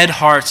dead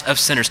hearts of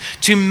sinners,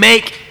 to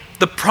make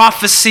the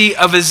prophecy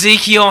of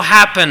Ezekiel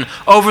happen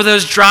over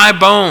those dry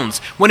bones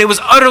when it was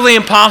utterly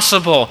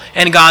impossible.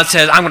 And God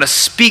says, "I'm going to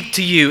speak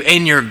to you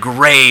in your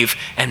grave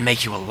and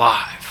make you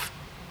alive."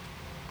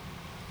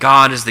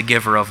 God is the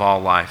giver of all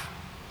life.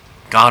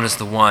 God is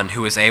the one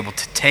who is able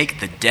to take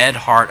the dead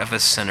heart of a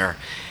sinner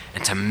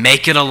and to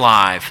make it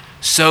alive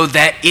so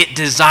that it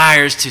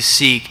desires to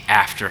seek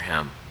after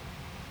him.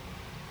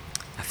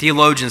 Now,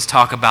 theologians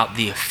talk about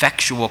the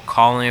effectual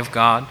calling of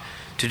God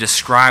to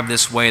describe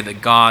this way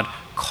that God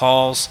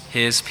calls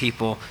his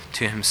people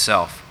to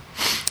himself.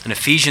 And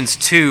Ephesians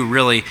 2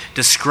 really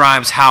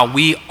describes how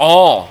we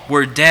all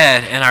were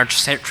dead in our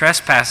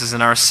trespasses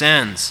and our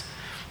sins,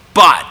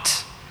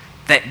 but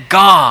that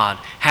God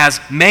has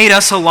made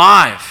us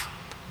alive.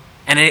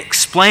 And it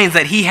explains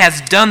that he has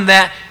done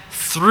that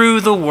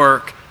through the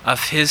work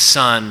of his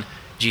Son,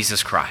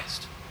 Jesus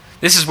Christ.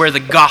 This is where the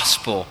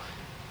gospel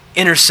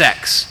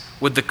intersects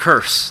with the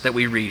curse that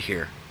we read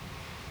here.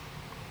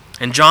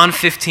 In John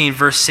 15,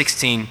 verse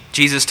 16,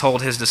 Jesus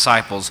told his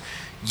disciples,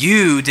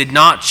 "You did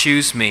not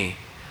choose me,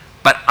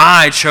 but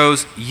I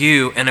chose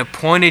you and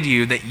appointed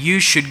you that you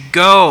should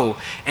go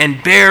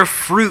and bear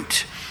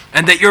fruit,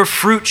 and that your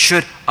fruit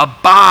should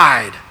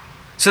abide,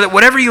 so that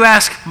whatever you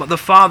ask the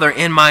Father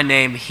in my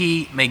name,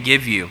 he may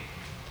give you."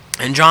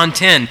 In John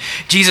 10,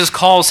 Jesus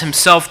calls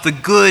himself the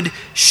Good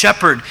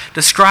Shepherd,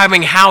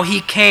 describing how he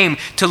came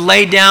to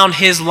lay down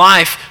his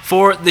life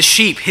for the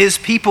sheep, his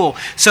people,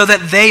 so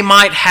that they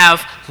might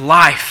have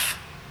life.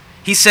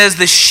 He says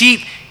the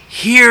sheep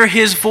hear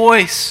his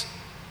voice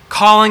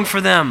calling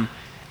for them,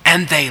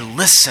 and they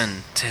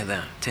listen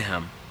to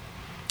him.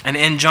 And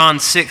in John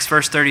 6,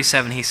 verse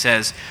 37, he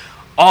says,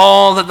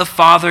 "All that the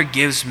Father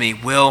gives me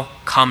will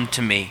come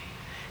to me,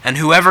 and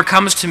whoever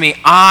comes to me,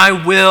 I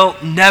will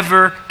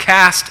never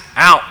cast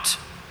out."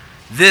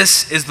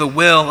 This is the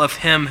will of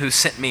him who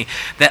sent me,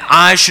 that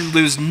I should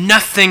lose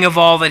nothing of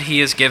all that he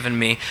has given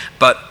me,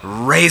 but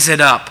raise it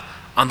up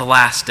on the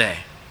last day."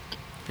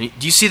 Do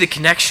you see the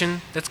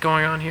connection that's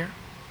going on here?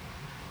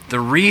 The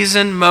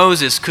reason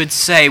Moses could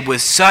say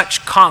with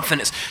such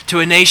confidence to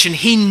a nation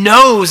he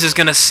knows is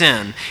going to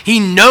sin, he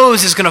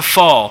knows is going to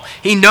fall,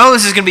 he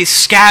knows is going to be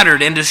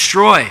scattered and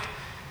destroyed,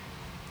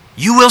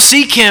 "You will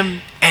seek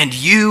him and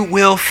you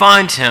will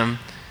find him,"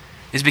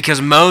 is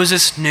because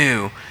Moses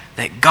knew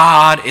that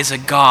God is a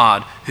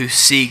God who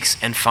seeks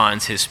and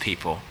finds his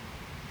people.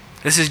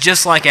 This is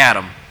just like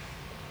Adam,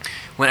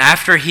 when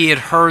after he had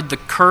heard the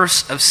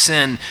curse of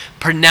sin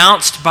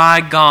pronounced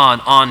by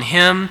God on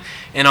him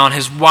and on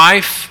his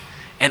wife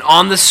and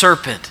on the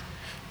serpent,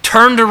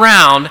 turned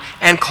around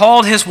and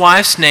called his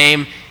wife's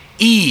name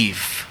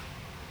Eve,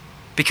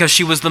 because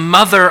she was the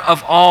mother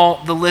of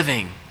all the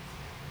living.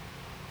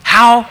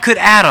 How could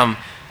Adam,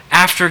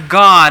 after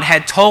God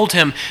had told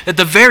him that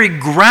the very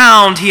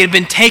ground he had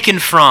been taken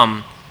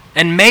from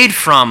and made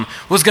from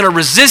was going to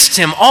resist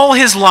him all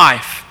his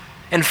life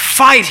and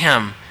fight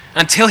him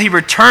until he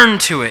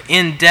returned to it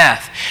in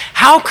death,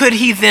 how could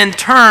he then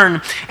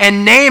turn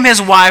and name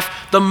his wife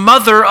the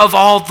mother of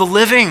all the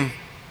living?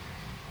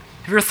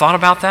 Have you ever thought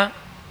about that?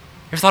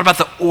 You ever thought about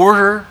the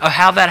order of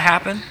how that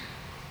happened?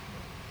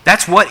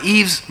 That's what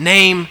Eve's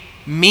name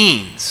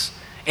means.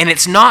 And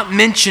it's not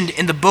mentioned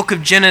in the book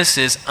of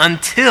Genesis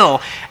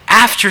until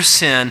after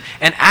sin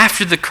and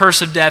after the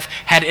curse of death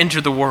had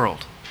entered the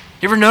world.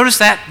 You ever notice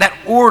that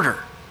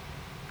order?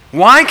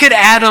 Why could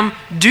Adam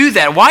do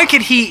that? Why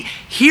could he,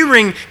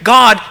 hearing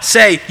God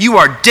say, "You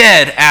are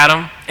dead,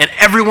 Adam, and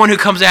everyone who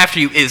comes after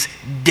you is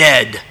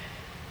dead"?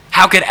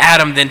 How could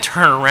Adam then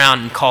turn around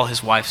and call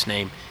his wife's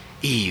name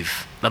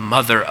Eve, the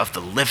mother of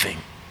the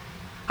living?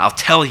 I'll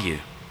tell you.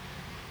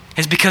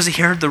 It's because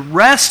he heard the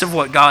rest of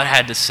what God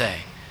had to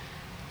say.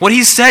 What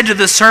he said to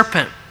the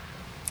serpent,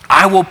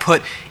 "I will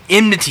put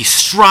enmity,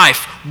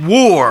 strife,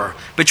 war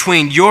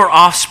between your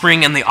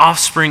offspring and the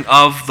offspring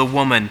of the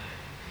woman.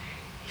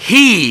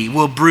 He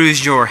will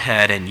bruise your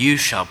head, and you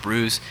shall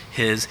bruise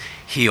his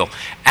heel."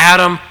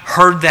 Adam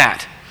heard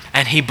that,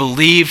 and he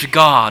believed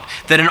God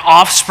that an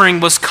offspring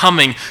was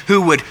coming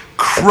who would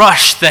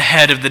crush the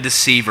head of the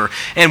deceiver,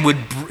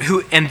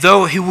 and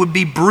though he would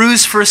be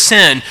bruised for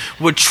sin,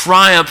 would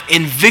triumph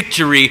in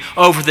victory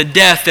over the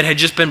death that had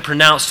just been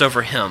pronounced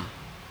over him.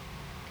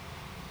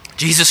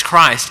 Jesus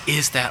Christ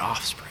is that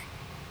offspring.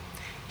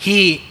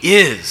 He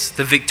is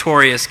the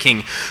victorious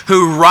King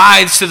who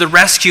rides to the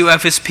rescue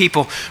of his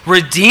people,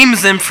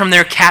 redeems them from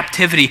their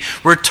captivity,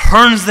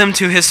 returns them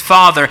to his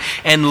Father,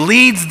 and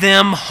leads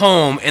them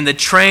home in the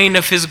train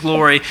of his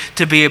glory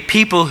to be a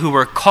people who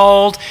are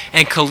called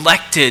and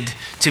collected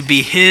to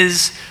be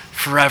his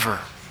forever.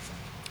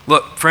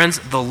 Look, friends,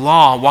 the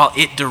law, while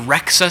it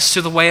directs us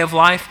to the way of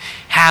life,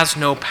 has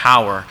no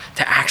power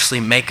to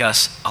actually make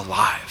us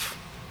alive.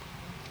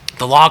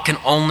 The law can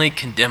only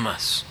condemn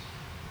us.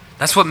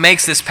 That's what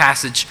makes this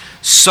passage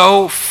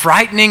so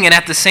frightening and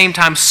at the same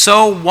time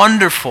so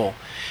wonderful.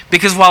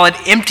 Because while it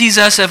empties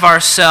us of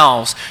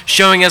ourselves,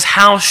 showing us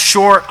how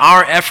short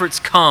our efforts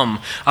come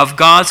of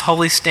God's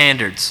holy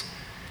standards,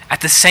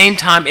 at the same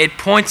time it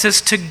points us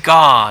to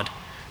God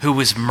who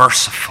is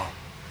merciful,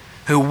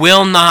 who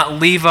will not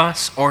leave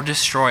us or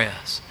destroy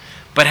us,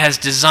 but has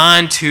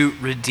designed to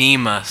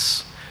redeem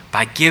us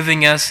by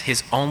giving us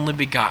his only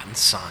begotten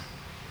Son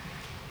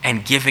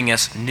and giving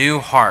us new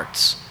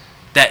hearts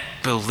that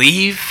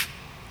believe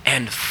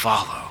and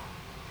follow.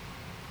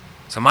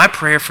 So my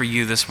prayer for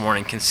you this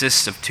morning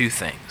consists of two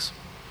things.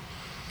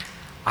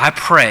 I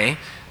pray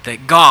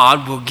that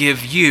God will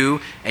give you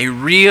a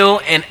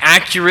real and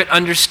accurate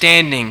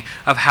understanding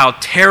of how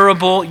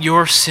terrible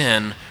your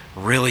sin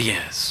really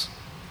is.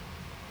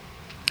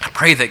 I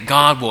pray that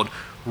God will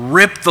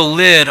rip the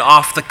lid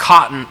off the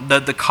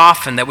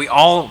coffin that we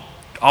all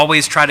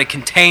always try to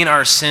contain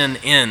our sin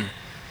in.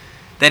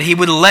 That he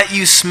would let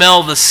you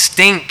smell the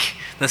stink,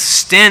 the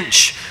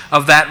stench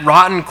of that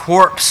rotten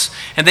corpse,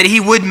 and that he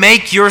would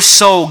make your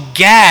soul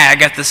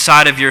gag at the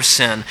sight of your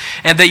sin,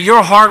 and that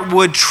your heart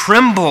would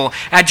tremble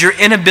at your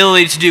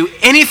inability to do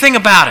anything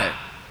about it.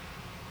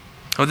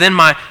 Well, then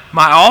I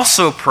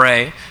also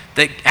pray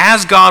that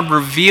as God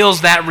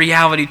reveals that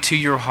reality to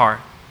your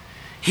heart,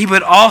 he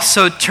would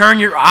also turn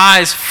your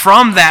eyes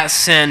from that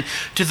sin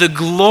to the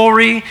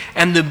glory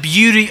and the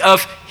beauty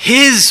of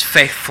his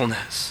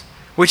faithfulness,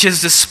 which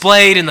is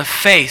displayed in the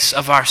face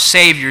of our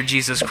Savior,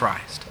 Jesus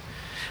Christ.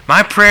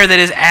 My prayer that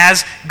is,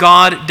 as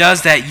God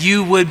does that,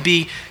 you would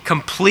be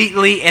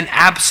completely and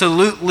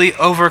absolutely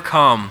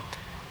overcome,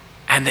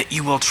 and that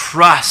you will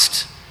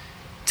trust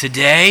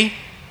today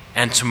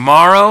and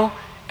tomorrow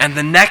and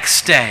the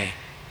next day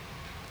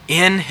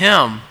in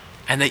him,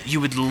 and that you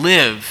would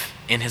live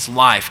in his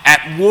life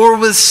at war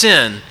with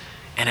sin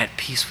and at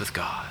peace with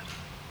God.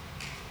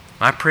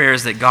 My prayer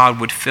is that God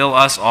would fill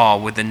us all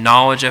with the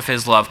knowledge of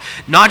his love,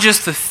 not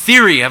just the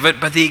theory of it,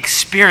 but the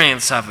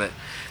experience of it.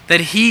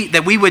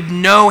 That we would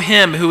know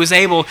him who is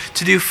able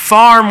to do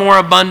far more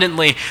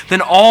abundantly than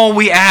all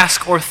we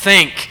ask or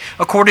think,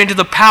 according to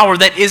the power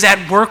that is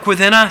at work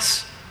within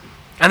us,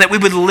 and that we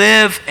would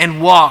live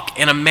and walk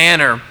in a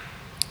manner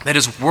that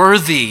is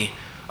worthy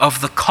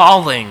of the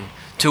calling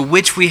to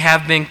which we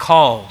have been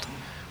called,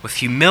 with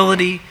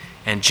humility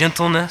and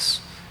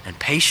gentleness and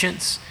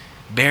patience,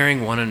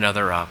 bearing one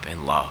another up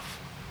in love.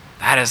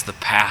 That is the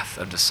path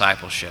of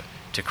discipleship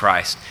to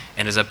Christ,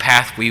 and is a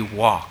path we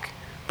walk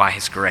by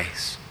his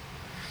grace.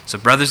 So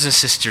brothers and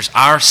sisters,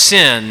 our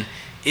sin,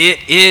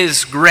 it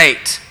is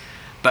great,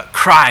 but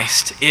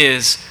Christ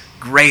is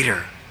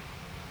greater.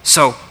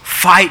 So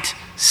fight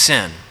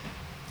sin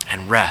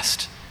and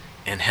rest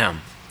in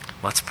him.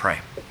 Let's pray.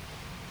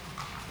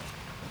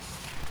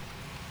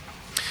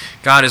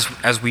 God,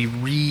 as we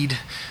read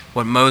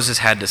what Moses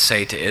had to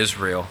say to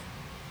Israel,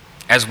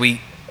 as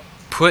we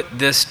put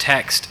this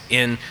text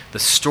in the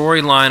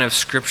storyline of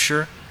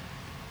Scripture,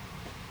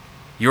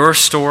 your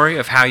story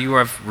of how you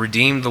have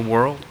redeemed the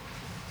world,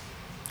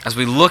 as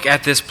we look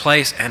at this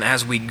place and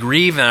as we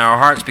grieve in our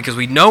hearts because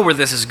we know where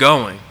this is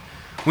going,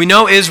 we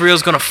know Israel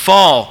is going to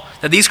fall,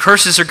 that these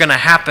curses are going to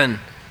happen.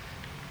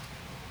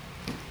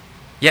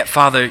 Yet,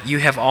 Father, you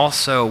have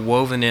also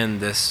woven in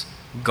this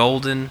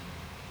golden,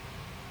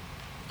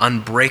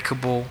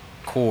 unbreakable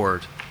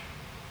cord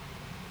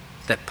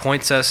that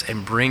points us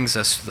and brings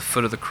us to the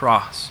foot of the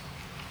cross,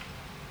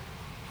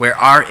 where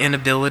our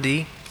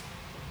inability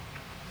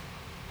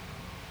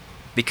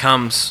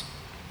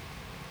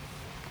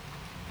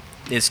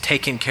is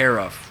taken care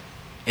of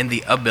in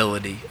the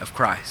ability of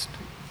Christ.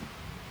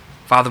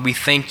 Father, we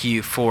thank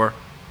you for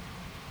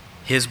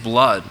his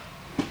blood.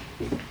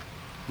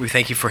 We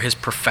thank you for his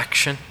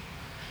perfection.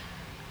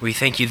 We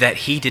thank you that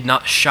he did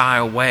not shy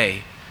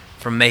away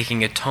from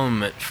making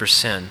atonement for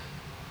sin,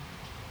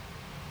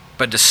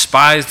 but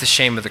despised the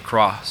shame of the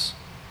cross,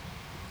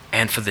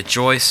 and for the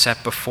joy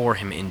set before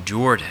him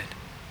endured it,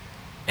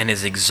 and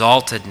is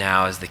exalted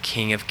now as the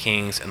King of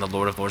Kings and the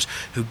Lord of Lords,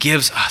 who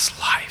gives us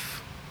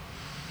life.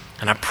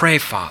 And I pray,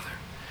 Father,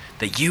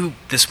 that you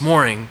this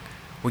morning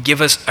would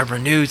give us a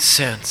renewed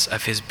sense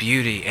of his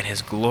beauty and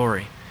his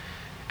glory,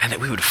 and that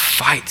we would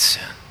fight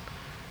sin,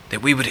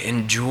 that we would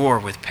endure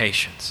with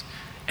patience,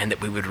 and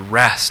that we would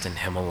rest in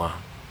him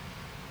alone.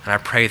 And I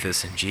pray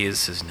this in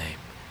Jesus' name.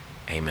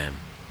 Amen.